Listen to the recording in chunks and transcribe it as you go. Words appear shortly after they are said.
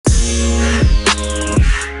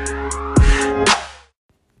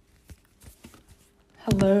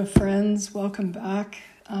Hello, friends. Welcome back.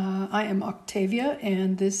 I am Octavia,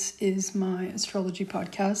 and this is my astrology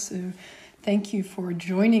podcast. So thank you for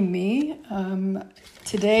joining me.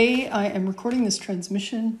 Today, I am recording this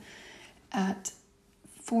transmission at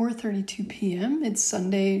 4:32 p.m. It's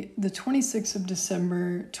Sunday, the 26th of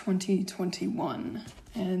December, 2021,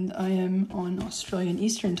 and I am on Australian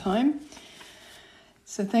Eastern Time.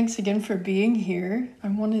 So thanks again for being here. I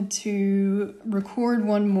wanted to record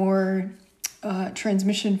one more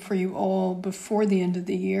transmission for you all before the end of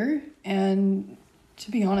the year, and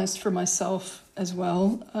to be honest, for myself as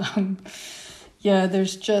well.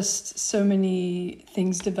 There's just so many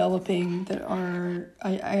things developing that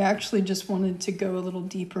I actually just wanted to go a little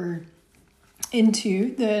deeper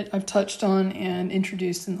into, that I've touched on and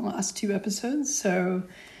introduced in the last two episodes. So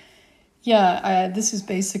this is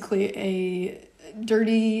basically a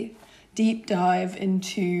dirty deep dive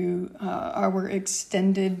into our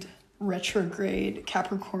extended retrograde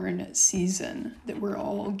Capricorn season that we're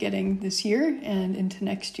all getting this year and into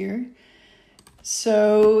next year.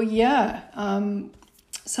 So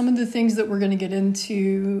some of the things that we're going to get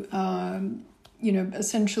into,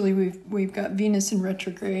 essentially we've got Venus in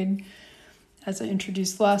retrograde, as I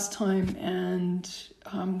introduced last time, and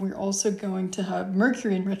we're also going to have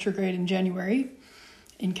Mercury in retrograde in January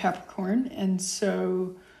in Capricorn. And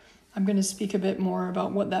so I'm going to speak a bit more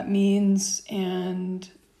about what that means, and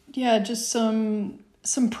just some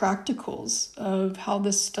practicals of how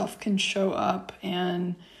this stuff can show up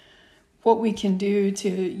and what we can do to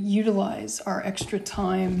utilize our extra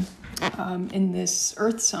time in this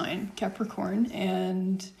earth sign, Capricorn.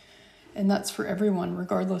 And that's for everyone,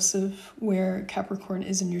 regardless of where Capricorn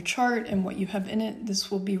is in your chart and what you have in it.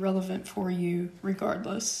 This will be relevant for you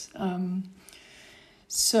regardless.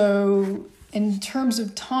 So in terms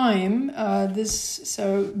of time,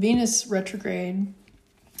 Venus retrograde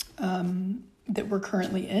that we're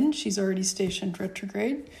currently in, she's already stationed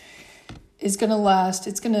retrograde, is going to last.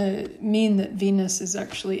 It's going to mean that Venus is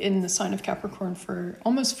actually in the sign of Capricorn for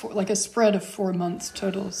almost a spread of 4 months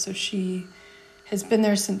total. So she has been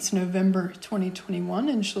there since November 2021,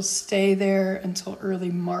 and she'll stay there until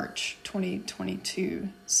early March 2022.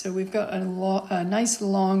 So we've got a nice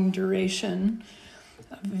long duration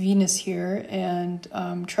of Venus here, and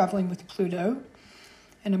traveling with Pluto.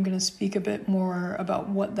 And I'm going to speak a bit more about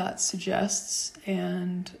what that suggests,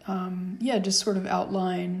 and just sort of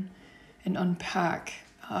outline and unpack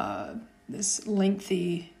this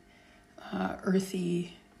lengthy,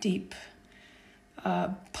 earthy, deep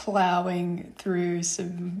plowing through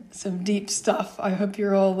some deep stuff. I hope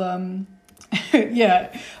you're all I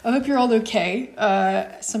hope you're all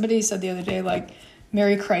okay. Somebody said the other day,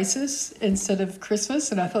 Merry Crisis instead of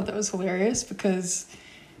Christmas, and I thought that was hilarious because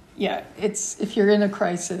if you're in a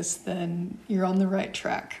crisis, then you're on the right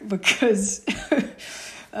track, because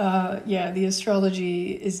the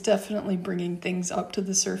astrology is definitely bringing things up to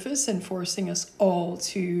the surface and forcing us all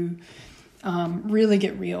to really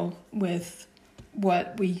get real with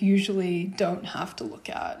what we usually don't have to look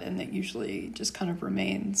at, and that usually just kind of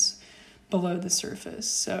remains below the surface.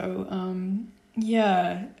 So,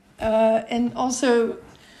 and also,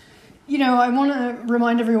 I want to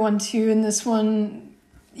remind everyone too, in this one,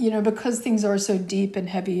 because things are so deep and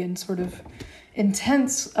heavy and sort of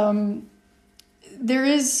intense, there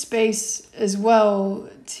is space as well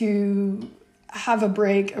to have a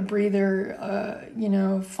break, a breather,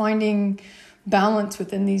 finding balance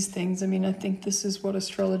within these things. I mean, I think this is what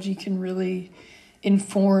astrology can really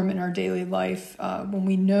inform in our daily life. When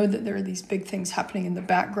we know that there are these big things happening in the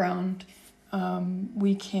background,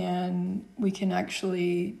 we can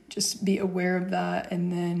actually just be aware of that,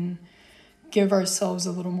 and then give ourselves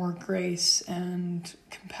a little more grace and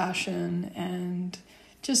compassion and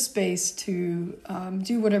just space to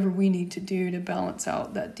do whatever we need to do to balance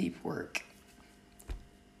out that deep work.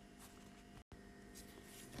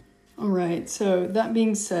 All right, so that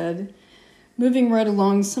being said, moving right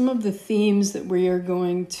along, some of the themes that we are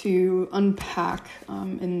going to unpack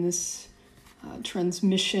in this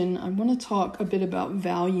transmission, I want to talk a bit about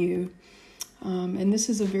value. And this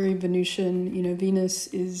is a very Venusian, Venus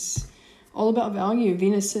is all about value.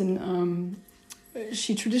 Venus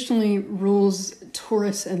she traditionally rules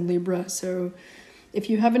Taurus and Libra. So if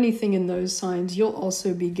you have anything in those signs, you'll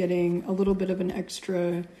also be getting a little bit of an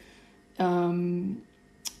extra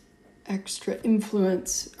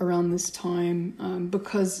influence around this time,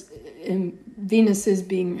 because Venus is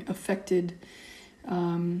being affected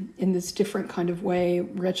in this different kind of way,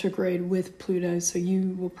 retrograde with Pluto. So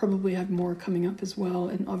you will probably have more coming up as well.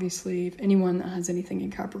 And obviously, if anyone that has anything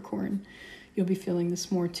in Capricorn, you'll be feeling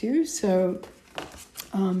this more too. So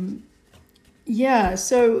Yeah,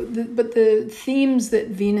 so but the themes that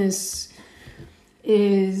Venus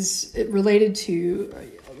is related to,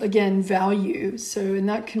 again, value. So, and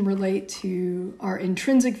that can relate to our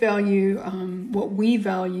intrinsic value, what we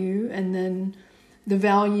value, and then the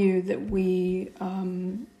value that we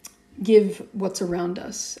give what's around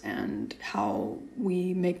us and how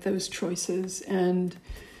we make those choices. And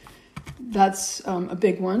that's a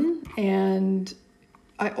big one. And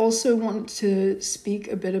I also want to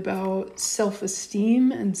speak a bit about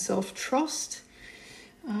self-esteem and self-trust.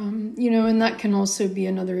 And that can also be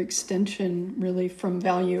another extension really from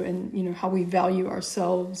value and, how we value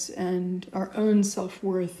ourselves and our own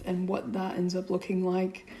self-worth and what that ends up looking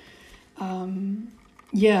like, in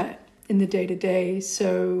the day-to-day.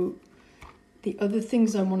 So the other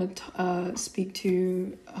things I want to speak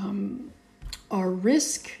to are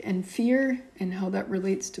risk and fear and how that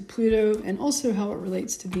relates to Pluto and also how it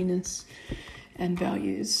relates to Venus and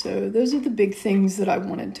values. So those are the big things that I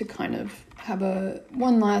wanted to kind of have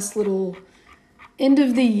one last little end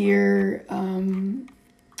of the year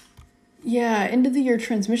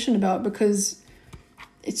transmission about, because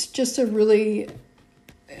it's just a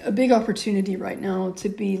big opportunity right now to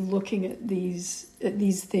be looking at these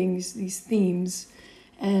things, these themes,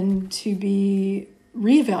 and to be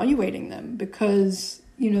reevaluating them, because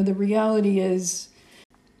the reality is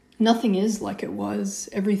nothing is like it was.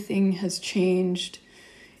 Everything has changed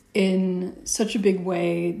in such a big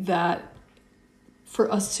way that for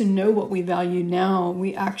us to know what we value now,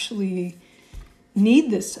 we actually need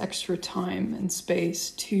this extra time and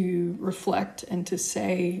space to reflect and to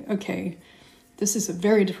say, okay, this is a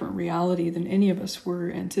very different reality than any of us were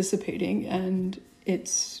anticipating, and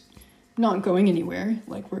it's not going anywhere.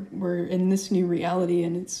 Like we're in this new reality,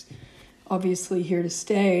 and it's obviously here to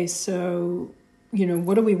stay. So,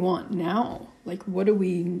 what do we want now? Like, what do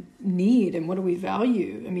we need and what do we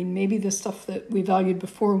value? I mean, maybe the stuff that we valued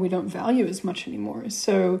before we don't value as much anymore.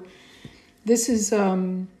 So this is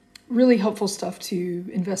really helpful stuff to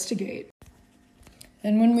investigate.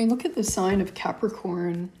 And when we look at the sign of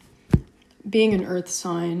Capricorn, being an earth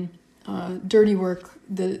sign, dirty work,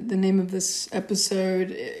 the name of this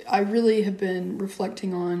episode, I really have been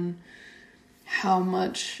reflecting on how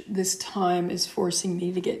much this time is forcing me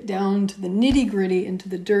to get down to the nitty-gritty, into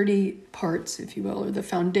the dirty parts, if you will, or the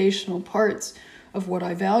foundational parts of what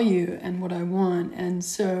I value and what I want. And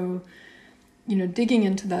so, digging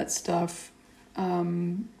into that stuff,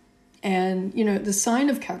 and, the sign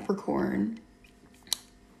of Capricorn,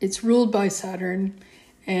 it's ruled by Saturn,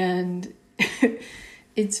 and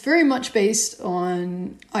it's very much based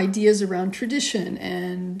on ideas around tradition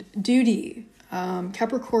and duty.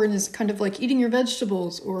 Capricorn is kind of like eating your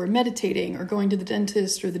vegetables or meditating or going to the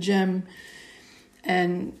dentist or the gym.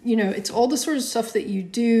 And, it's all the sort of stuff that you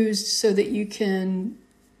do so that you can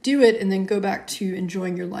do it and then go back to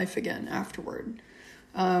enjoying your life again afterward.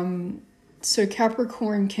 So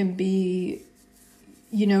Capricorn can be,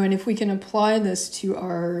 and if we can apply this to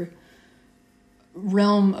our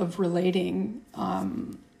realm of relating,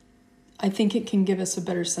 I think it can give us a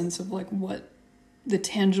better sense of like what the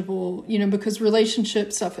tangible, because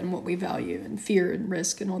relationship stuff and what we value and fear and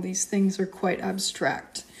risk and all these things are quite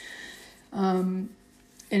abstract. And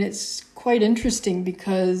it's quite interesting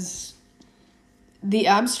because the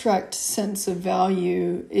abstract sense of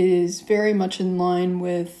value is very much in line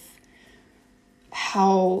with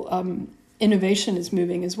how innovation is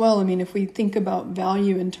moving as well. I mean, if we think about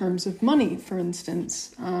value in terms of money, for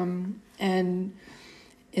instance, and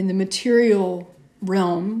in the material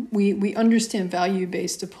realm, we understand value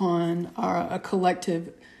based upon a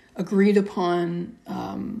collective agreed upon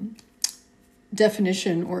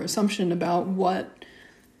definition or assumption about what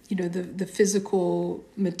the physical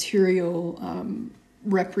material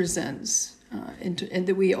represents, and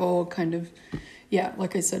that we all kind of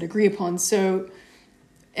like I said, agree upon. So,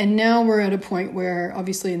 and now we're at a point where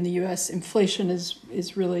obviously in the US inflation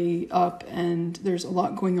is really up, and there's a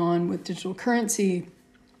lot going on with digital currency.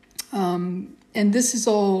 And this is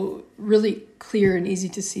all really clear and easy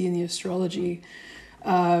to see in the astrology,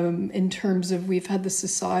 in terms of we've had the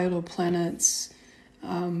societal planets,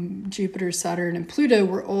 Jupiter, Saturn, and Pluto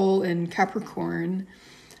were all in Capricorn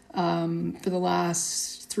for the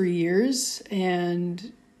last 3 years,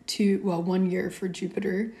 and 1 year for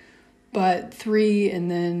Jupiter, but 3,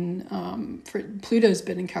 and then for Pluto's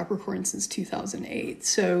been in Capricorn since 2008.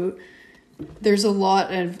 So there's a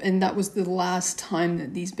lot of, and that was the last time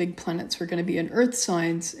that these big planets were going to be in Earth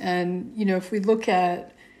signs. And, if we look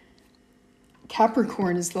at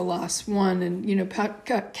Capricorn is the last one, and,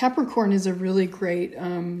 Capricorn is a really great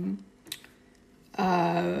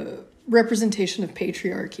representation of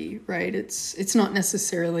patriarchy, right? It's not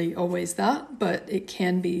necessarily always that, but it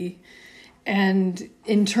can be. And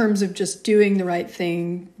in terms of just doing the right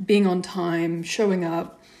thing, being on time, showing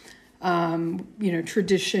up,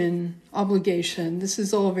 tradition, obligation, this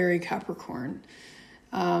is all very Capricorn.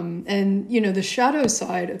 And the shadow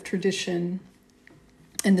side of tradition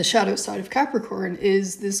and the shadow side of Capricorn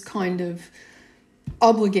is this kind of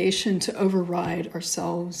obligation to override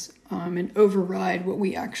ourselves, and override what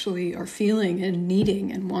we actually are feeling and needing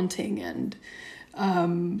and wanting and,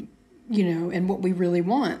 and what we really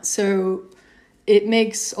want. So it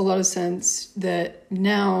makes a lot of sense that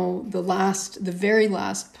now the very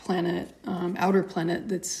last planet, outer planet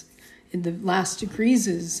that's in the last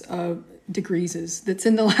degrees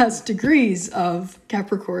of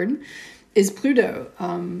Capricorn is Pluto.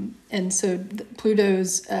 And so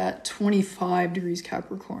Pluto's at 25 degrees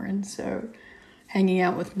Capricorn, so hanging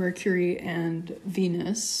out with Mercury and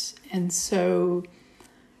Venus. And so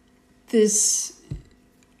this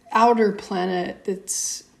outer planet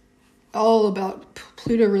that's all about,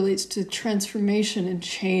 Pluto relates to transformation and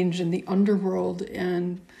change in the underworld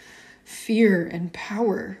and fear and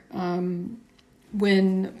power.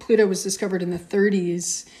 When Pluto was discovered in the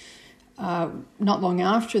 30s, not long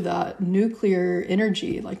after that, nuclear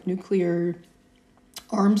energy, like nuclear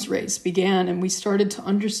arms race began, and we started to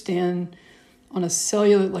understand on a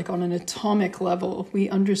cellular, like on an atomic level, we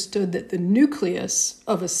understood that the nucleus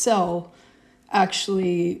of a cell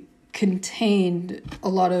actually contained a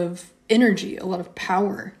lot of energy, a lot of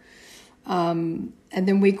power. And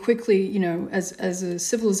then we quickly, as a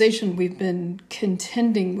civilization, we've been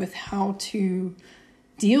contending with how to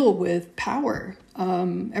deal with power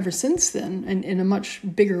ever since then, and in a much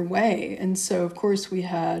bigger way. And so, of course, we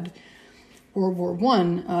had World War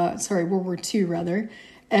II rather,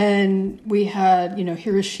 and we had,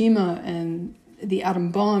 Hiroshima and the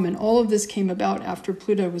atom bomb, and all of this came about after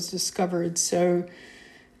Pluto was discovered. So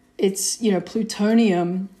it's,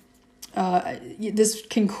 plutonium. This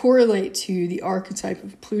can correlate to the archetype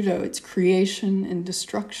of Pluto. It's creation and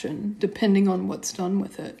destruction, depending on what's done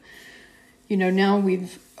with it. Now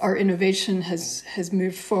our innovation has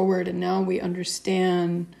moved forward, and now we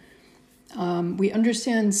understand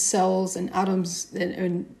cells and atoms,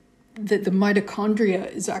 and that the mitochondria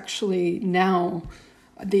is actually now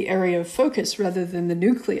the area of focus rather than the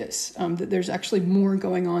nucleus, that there's actually more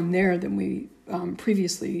going on there than we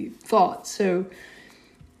previously thought. So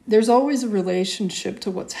there's always a relationship to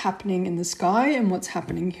what's happening in the sky and what's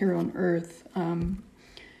happening here on Earth.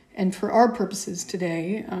 And for our purposes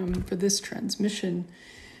today, for this transmission,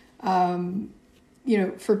 for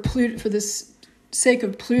this sake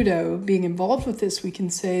of Pluto being involved with this, we can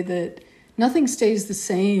say that nothing stays the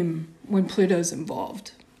same when Pluto's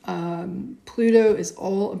involved. Pluto is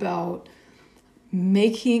all about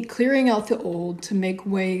clearing out the old to make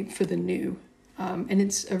way for the new. And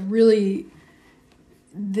it's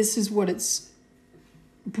this is what it's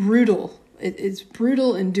brutal. It's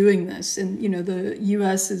brutal in doing this. And, the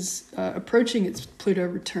U.S. is approaching its Pluto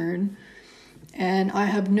return. And I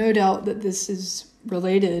have no doubt that this is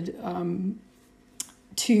related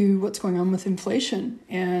to what's going on with inflation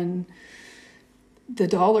and the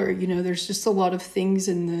dollar. There's just a lot of things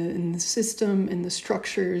in the system, in the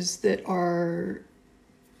structures that are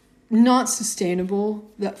not sustainable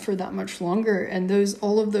for that much longer. And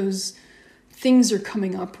all of those things are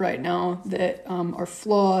coming up right now that are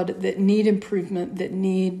flawed, that need improvement, that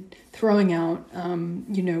need throwing out.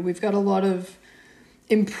 We've got a lot of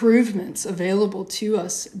improvements available to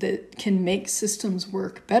us that can make systems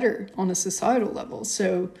work better on a societal level.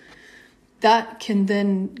 So that can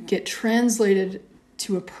then get translated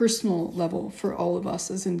to a personal level for all of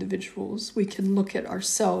us as individuals. We can look at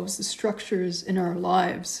ourselves, the structures in our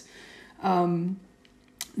lives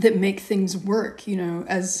that make things work,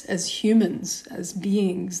 as humans, as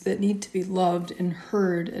beings that need to be loved and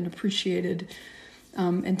heard and appreciated,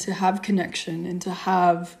 and to have connection and to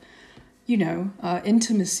have,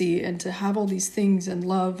 intimacy and to have all these things and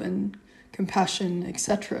love and compassion,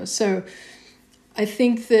 etc. So I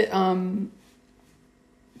think that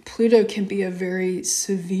Pluto can be a very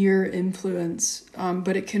severe influence,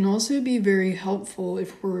 but it can also be very helpful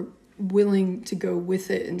if we're willing to go with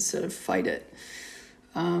it instead of fight it.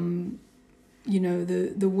 The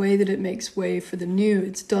way that it makes way for the new,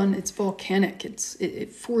 it's volcanic.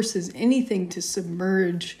 It forces anything to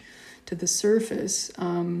submerge to the surface,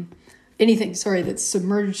 that's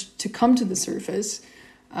submerged to come to the surface,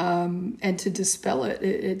 and to dispel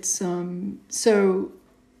it. So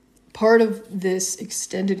part of this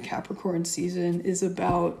extended Capricorn season is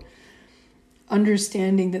about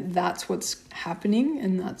understanding that that's what's happening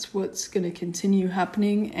and that's what's going to continue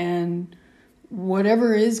happening, and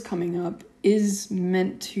whatever is coming up is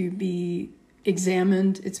meant to be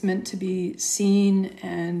examined. It's meant to be seen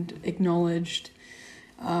and acknowledged.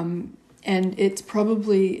 And it's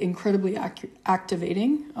probably incredibly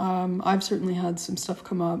activating. I've certainly had some stuff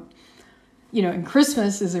come up. And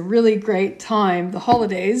Christmas is a really great time, the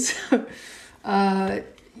holidays.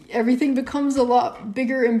 Everything becomes a lot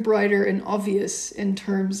bigger and brighter and obvious in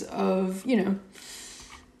terms of,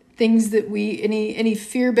 things that any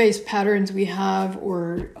fear-based patterns we have,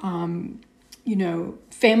 or,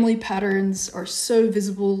 family patterns are so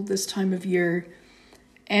visible this time of year.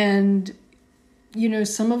 And,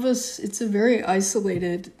 some of us, it's a very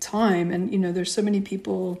isolated time. And, there's so many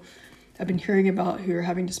people I've been hearing about who are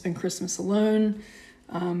having to spend Christmas alone,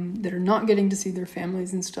 that are not getting to see their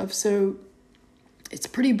families and stuff. So it's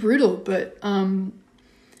pretty brutal, but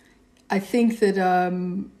I think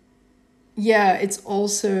that, it's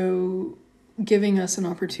also giving us an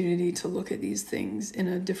opportunity to look at these things in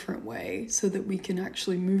a different way so that we can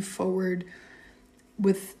actually move forward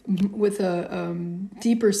with a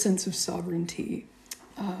deeper sense of sovereignty,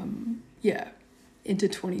 into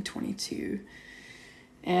 2022.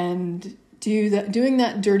 And doing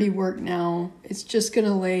that dirty work now, it's just going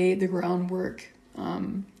to lay the groundwork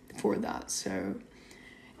for that. So,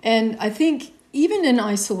 and I think even in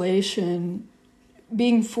isolation,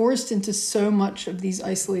 being forced into so much of these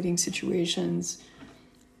isolating situations,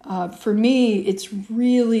 for me, it's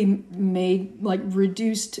really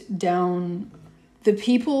reduced down the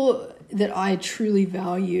people that I truly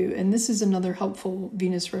value. And this is another helpful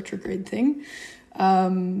Venus retrograde thing.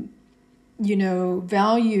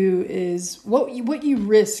 Value is what you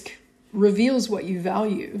risk reveals what you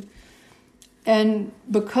value. And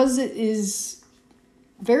because it is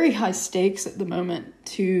very high stakes at the moment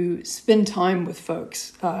to spend time with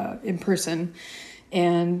folks in person,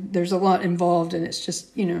 and there's a lot involved, and it's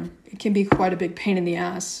just, it can be quite a big pain in the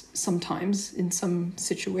ass sometimes in some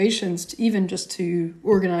situations, even just to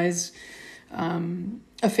organize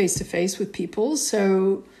a face-to-face with people.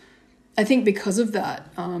 So I think because of that,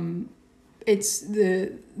 it's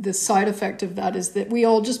the side effect of that is that we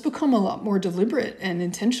all just become a lot more deliberate and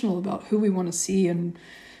intentional about who we want to see and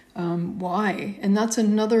why. And that's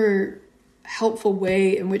another helpful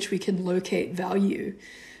way in which we can locate value.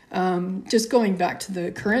 Just going back to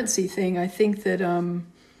the currency thing, I think that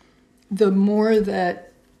the more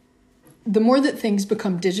that things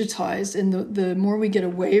become digitized, and the more we get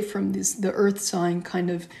away from the earth sign kind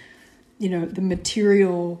of, the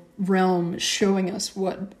material realm showing us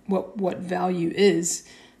what value is.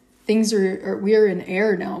 Things we are in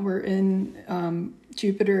air now. We're in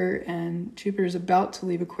Jupiter, and Jupiter is about to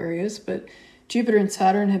leave Aquarius, but Jupiter and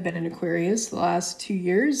Saturn have been in Aquarius the last 2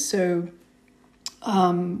 years. So,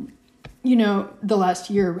 the last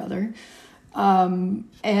year rather.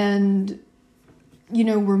 And,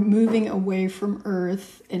 we're moving away from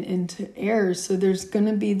Earth and into air. So there's going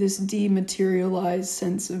to be this dematerialized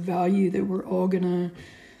sense of value that we're all going to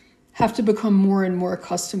have to become more and more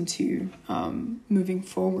accustomed to moving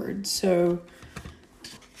forward. So,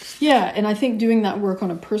 and I think doing that work on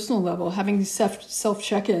a personal level, having these self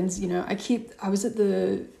check-ins, I was at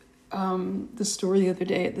the store the other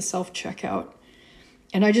day at the self-checkout,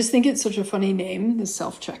 and I just think it's such a funny name, the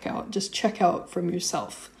self-checkout, just check out from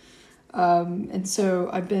yourself. And so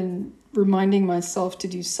I've been reminding myself to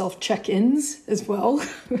do self-check-ins as well,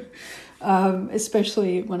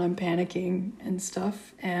 especially when I'm panicking and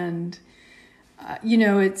stuff. And,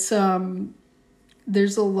 it's,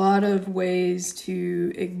 there's a lot of ways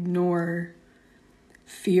to ignore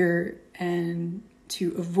fear and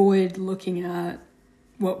to avoid looking at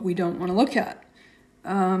what we don't want to look at.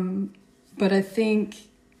 But I think,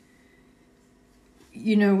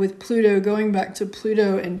 with Pluto, going back to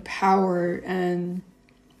Pluto and power and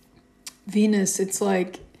Venus, it's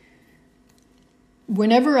like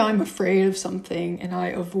whenever I'm afraid of something and I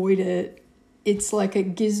avoid it, it's like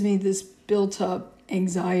it gives me this built up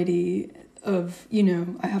anxiety of,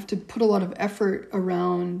 I have to put a lot of effort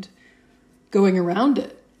around going around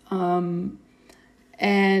it. And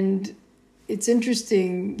it's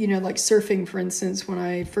interesting, like surfing, for instance. When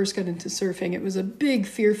I first got into surfing, it was a big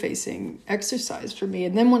fear-facing exercise for me.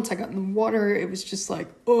 And then once I got in the water, it was just like,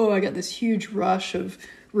 I got this huge rush of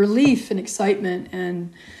relief and excitement.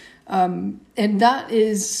 And that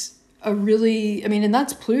is and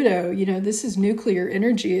that's Pluto, this is nuclear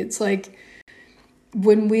energy. It's like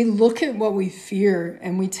when we look at what we fear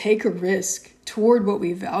and we take a risk toward what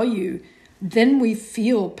we value, then we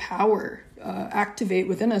feel power activate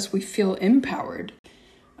within us. We feel empowered.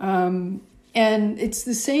 And it's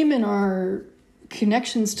the same in our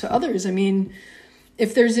connections to others. I mean,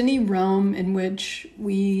 if there's any realm in which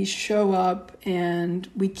we show up and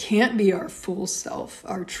we can't be our full self,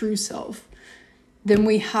 our true self, then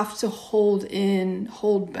we have to hold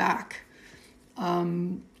back.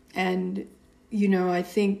 And, I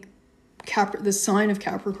think the sign of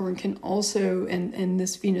Capricorn can also, and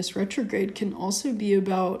this Venus retrograde can also be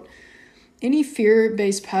about any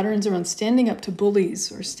fear-based patterns around standing up to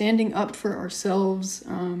bullies or standing up for ourselves,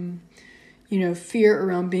 fear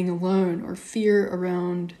around being alone, or fear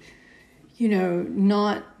around,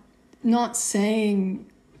 not saying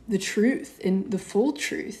the truth and the full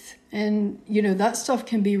truth. And, that stuff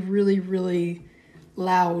can be really, really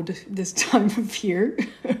loud this time of year.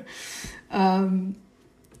 And,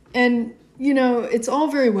 it's all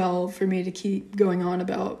very well for me to keep going on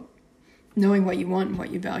about knowing what you want and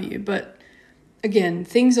what you value. But again,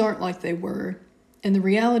 things aren't like they were. And the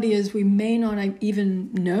reality is we may not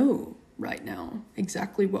even know right now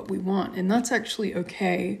exactly what we want. And that's actually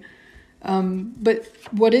okay. But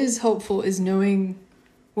what is helpful is knowing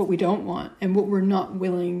what we don't want and what we're not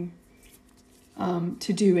willing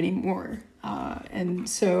to do anymore. And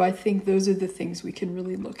so I think those are the things we can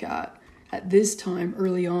really look at this time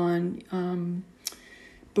early on,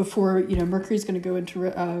 before, Mercury's going to go into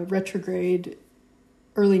retrograde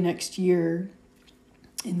early next year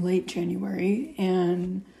in late January.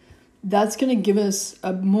 And that's going to give us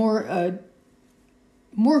more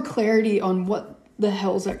clarity on what the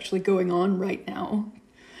hell's actually going on right now,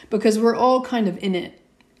 because we're all kind of in it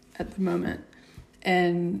at the moment.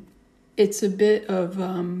 And it's a bit of,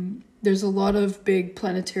 there's a lot of big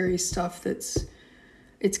planetary stuff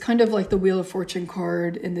it's kind of like the Wheel of Fortune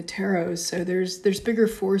card in the tarot. So there's bigger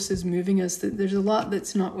forces moving us. There's a lot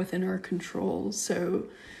that's not within our control. So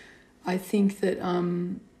I think that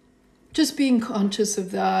just being conscious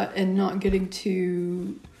of that and not getting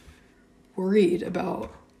too worried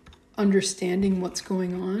about understanding what's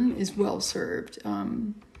going on is well served.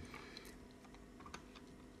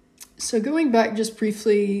 So going back just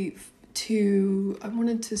briefly I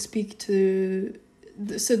wanted to speak to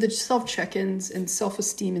the self-check-ins and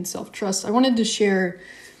self-esteem and self-trust. I wanted to share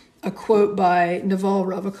a quote by Naval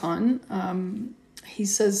Ravikant. He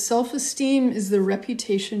says, "Self-esteem is the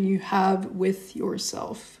reputation you have with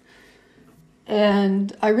yourself."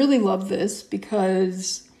 And I really love this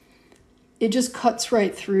because it just cuts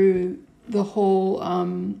right through the whole,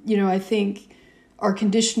 I think our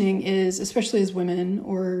conditioning is, especially as women,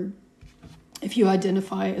 or if you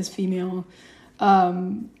identify as female,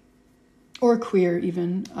 or queer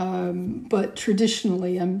even, but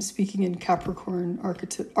traditionally I'm speaking in Capricorn,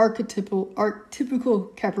 archetypical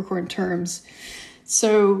Capricorn terms.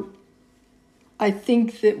 So I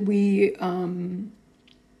think that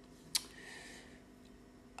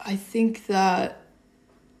I think that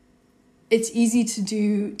it's easy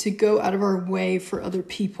to go out of our way for other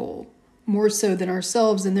people more so than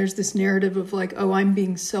ourselves. And there's this narrative of like, oh, I'm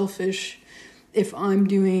being selfish if I'm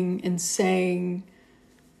doing and saying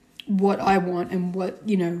what I want and what,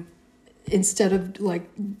 instead of like,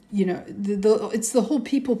 it's the whole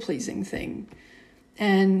people pleasing thing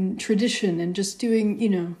and tradition and just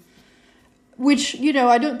doing, which,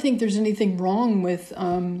 I don't think there's anything wrong with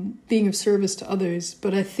being of service to others,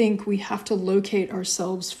 but I think we have to locate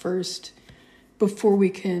ourselves first before we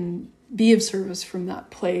can be of service from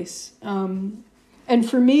that place. And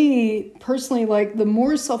for me personally, like the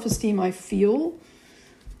more self-esteem I feel,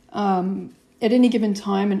 at any given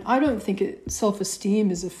time, and I don't think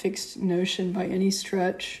self-esteem is a fixed notion by any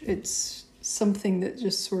stretch. It's something that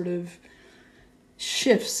just sort of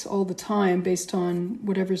shifts all the time based on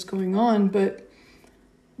whatever's going on. But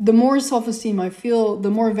the more self-esteem I feel,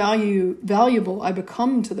 the more valuable I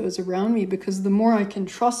become to those around me, because the more I can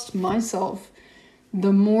trust myself,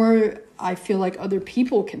 the more I feel like other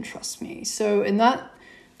people can trust me. So, and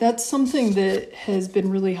that's something that has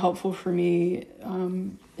been really helpful for me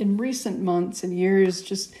in recent months and years,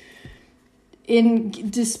 just in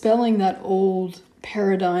dispelling that old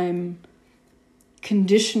paradigm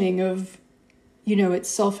conditioning of, it's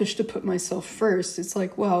selfish to put myself first. It's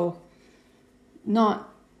like, well,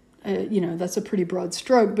 not, that's a pretty broad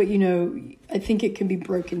stroke, but, I think it can be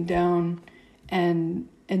broken down. And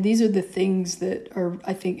these are the things that are,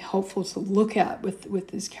 I think, helpful to look at with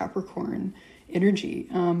this Capricorn energy.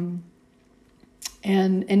 And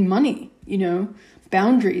money,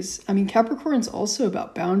 boundaries. I mean, Capricorn's also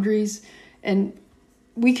about boundaries, and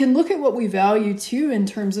we can look at what we value too in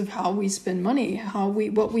terms of how we spend money,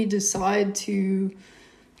 what we decide to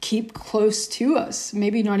keep close to us.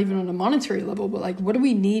 Maybe not even on a monetary level, but like, what do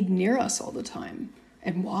we need near us all the time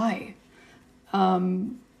and why?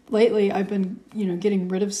 Lately, I've been, getting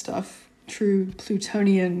rid of stuff, true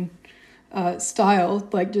Plutonian style,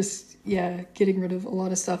 like just, getting rid of a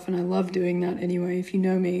lot of stuff. And I love doing that anyway, if you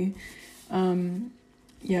know me.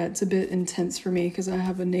 It's a bit intense for me because I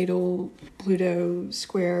have a natal Pluto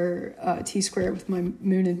square, T-square with my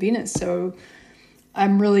moon and Venus. So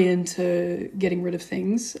I'm really into getting rid of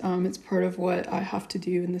things. It's part of what I have to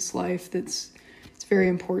do in this life. It's very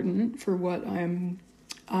important for what I'm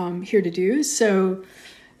here to do. So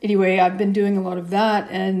anyway, I've been doing a lot of that.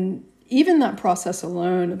 And even that process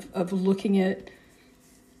alone of looking at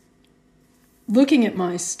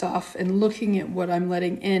my stuff and looking at what I'm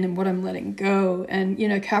letting in and what I'm letting go. And,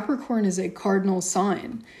 Capricorn is a cardinal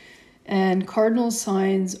sign, and cardinal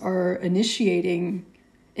signs are initiating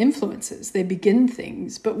influences. They begin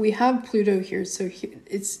things, but we have Pluto here. So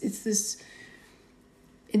it's this,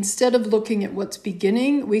 instead of looking at what's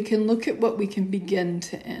beginning, we can look at what we can begin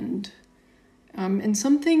to end. And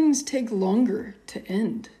some things take longer to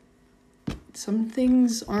end. Some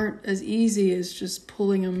things aren't as easy as just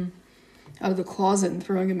pulling them out of the closet and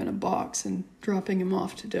throwing them in a box and dropping them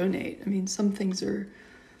off to donate. I mean, some things are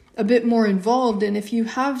a bit more involved. And if you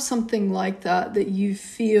have something like that you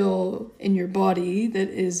feel in your body that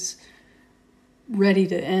is ready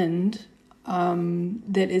to end,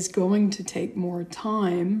 that is going to take more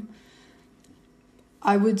time,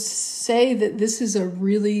 I would say that this is a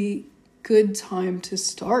really good time to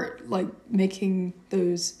start, like, making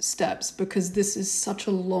those steps, because this is such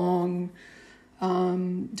a long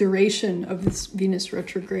duration of this Venus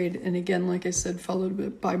retrograde. And again, like I said,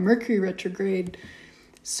 followed by Mercury retrograde.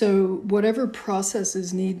 So whatever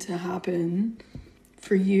processes need to happen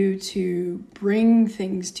for you to bring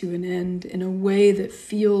things to an end in a way that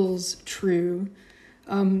feels true,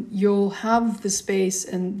 you'll have the space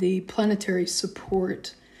and the planetary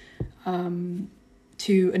support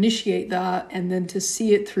to initiate that, and then to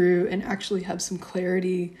see it through and actually have some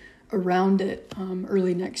clarity around it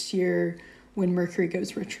early next year when Mercury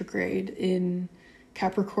goes retrograde in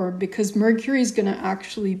Capricorn, because Mercury is going to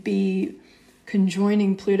actually be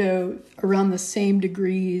conjoining Pluto around the same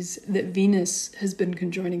degrees that Venus has been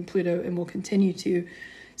conjoining Pluto and will continue to.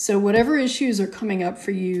 So whatever issues are coming up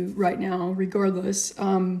for you right now, regardless,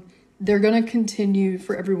 they're going to continue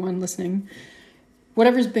for everyone listening.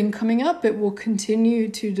 Whatever's been coming up, it will continue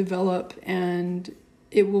to develop, and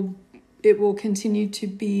it will continue to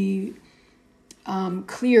be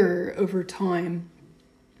clearer over time,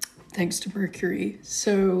 thanks to Mercury.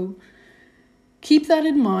 So keep that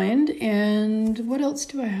in mind. And what else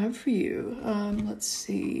do I have for you? Let's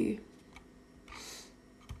see.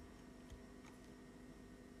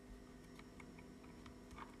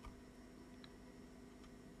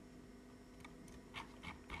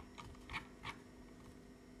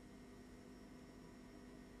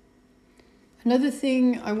 Another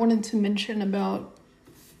thing I wanted to mention about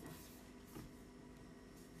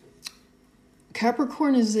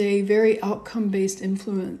Capricorn is a very outcome-based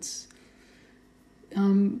influence.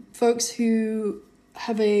 Folks who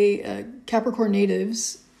have Capricorn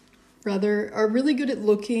natives, rather, are really good at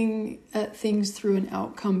looking at things through an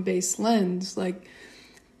outcome-based lens.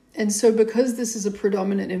 And so because this is a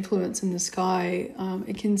predominant influence in the sky,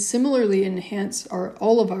 it can similarly enhance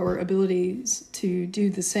all of our abilities to do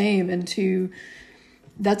the same, and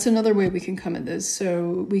that's another way we can come at this.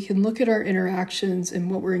 So we can look at our interactions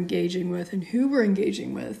and what we're engaging with and who we're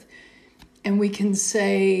engaging with. And we can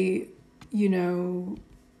say,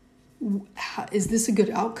 is this a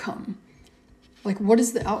good outcome? Like, what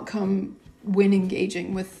is the outcome when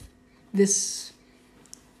engaging with this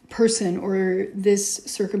person or this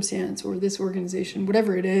circumstance or this organization,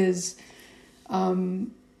 whatever it is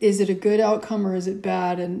it a good outcome or is it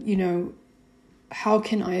bad? And,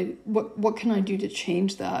 what can I do to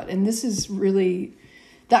change that? And this is really,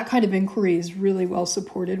 that kind of inquiry is really well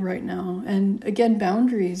supported right now. And again,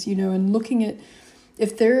 boundaries, and looking at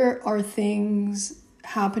if there are things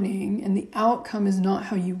happening and the outcome is not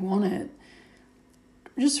how you want it,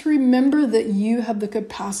 just remember that you have the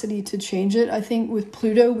capacity to change it. I think with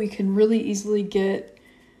Pluto, we can really easily get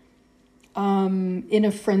in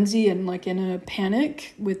a frenzy and in a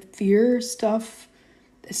panic with fear stuff,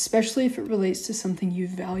 especially if it relates to something you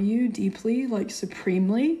value deeply,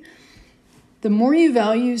 supremely. The more you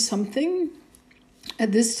value something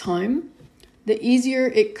at this time, the easier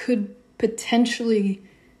it could potentially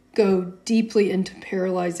go deeply into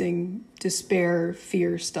paralyzing despair,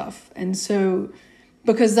 fear stuff. And so,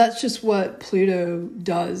 because that's just what Pluto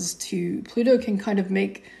does Pluto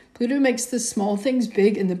makes the small things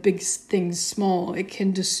big and the big things small. It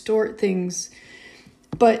can distort things,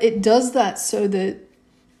 but it does that so that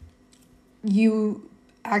you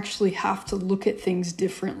actually have to look at things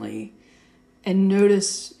differently and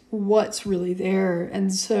notice what's really there.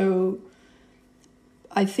 And so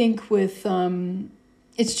I think with,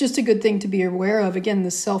 it's just a good thing to be aware of. Again,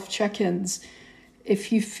 the self-check-ins.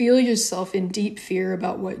 If you feel yourself in deep fear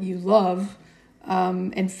about what you love,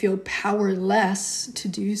 and feel powerless to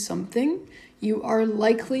do something, you are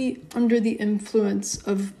likely under the influence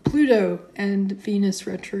of Pluto and Venus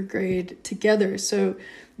retrograde together. So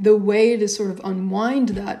the way to sort of unwind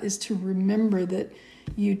that is to remember that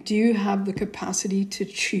you do have the capacity to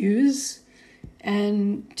choose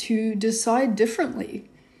and to decide differently.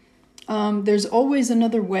 There's always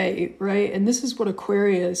another way, right? And this is what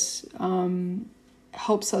Aquarius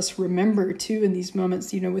helps us remember too in these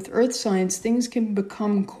moments. With earth signs, things can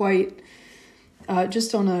become quite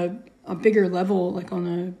just on a bigger level, like on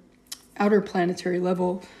a outer planetary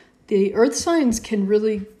level. The earth signs can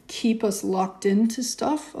really keep us locked into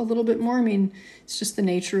stuff a little bit more. I mean, it's just the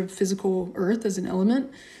nature of physical earth as an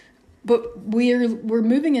element. But we're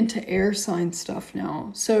moving into air sign stuff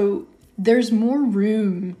now. So there's more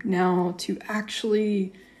room now to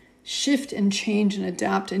actually shift and change and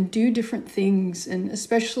adapt and do different things. And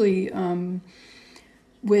especially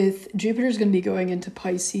with Jupiter's going to be going into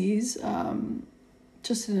Pisces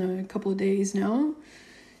just in a couple of days now.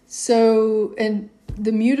 So, and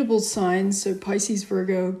the mutable signs, so Pisces,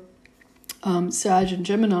 Virgo, Sag, and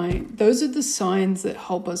Gemini, those are the signs that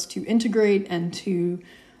help us to integrate and to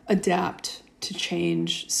adapt to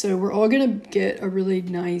change. So we're all going to get a really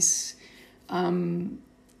nice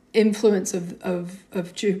influence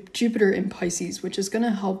of Jupiter in Pisces, which is going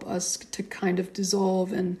to help us to kind of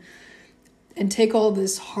dissolve and take all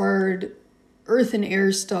this hard earth and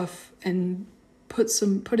air stuff and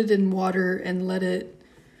put it in water and let it,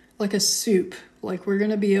 like a soup. Like, we're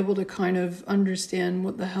going to be able to kind of understand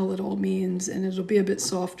what the hell it all means, and it'll be a bit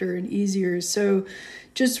softer and easier. So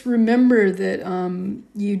just remember that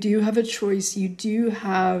you do have a choice. You do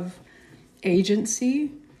have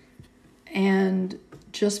agency. And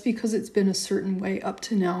just because it's been a certain way up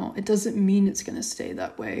to now, it doesn't mean it's going to stay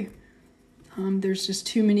that way. There's just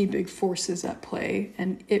too many big forces at play.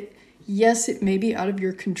 And yes, it may be out of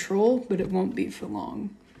your control, but it won't be for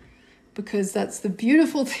long. Because that's the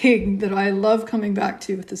beautiful thing that I love coming back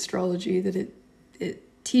to with astrology, that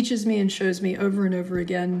it teaches me and shows me over and over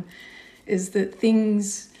again, is that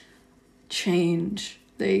things change.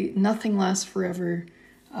 Nothing lasts forever.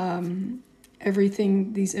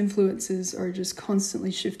 Everything, these influences are just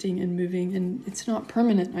constantly shifting and moving, and it's not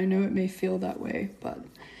permanent. I know it may feel that way, but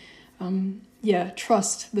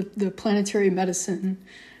trust the planetary medicine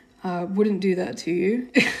wouldn't do that to you.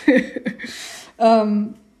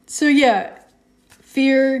 So yeah,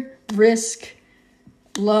 fear, risk,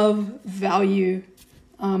 love, value,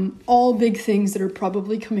 all big things that are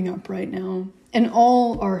probably coming up right now, and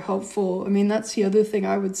all are helpful. I mean, that's the other thing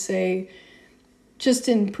I would say, just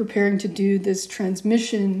in preparing to do this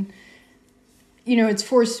transmission, it's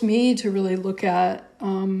forced me to really look at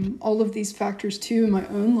all of these factors too in my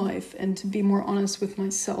own life, and to be more honest with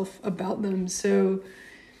myself about them. So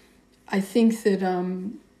I think that,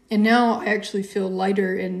 and now I actually feel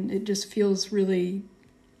lighter, and it just feels really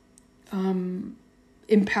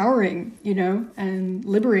empowering, and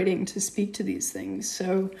liberating to speak to these things.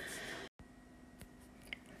 So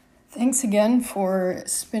thanks again for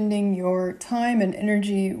spending your time and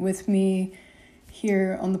energy with me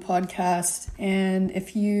here on the podcast. And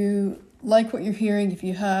if you like what you're hearing, if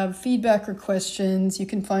you have feedback or questions, you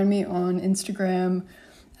can find me on Instagram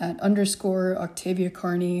at _Octavia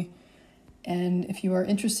Carney. And if you are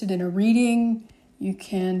interested in a reading, you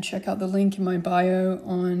can check out the link in my bio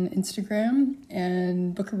on Instagram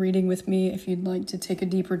and book a reading with me if you'd like to take a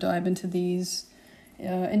deeper dive into this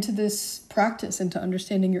practice, into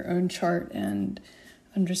understanding your own chart and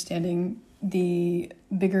understanding the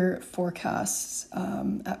bigger forecasts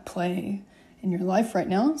at play in your life right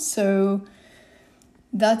now. So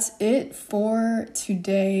that's it for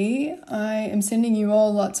today. I am sending you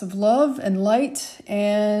all lots of love and light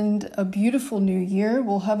and a beautiful new year.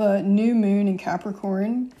 We'll have a new moon in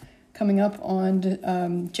Capricorn coming up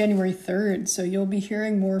on January 3rd. So you'll be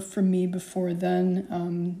hearing more from me before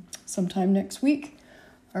then, sometime next week.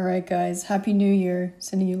 All right, guys, Happy New Year.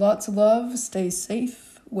 Sending you lots of love. Stay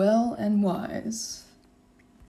safe, well, and wise.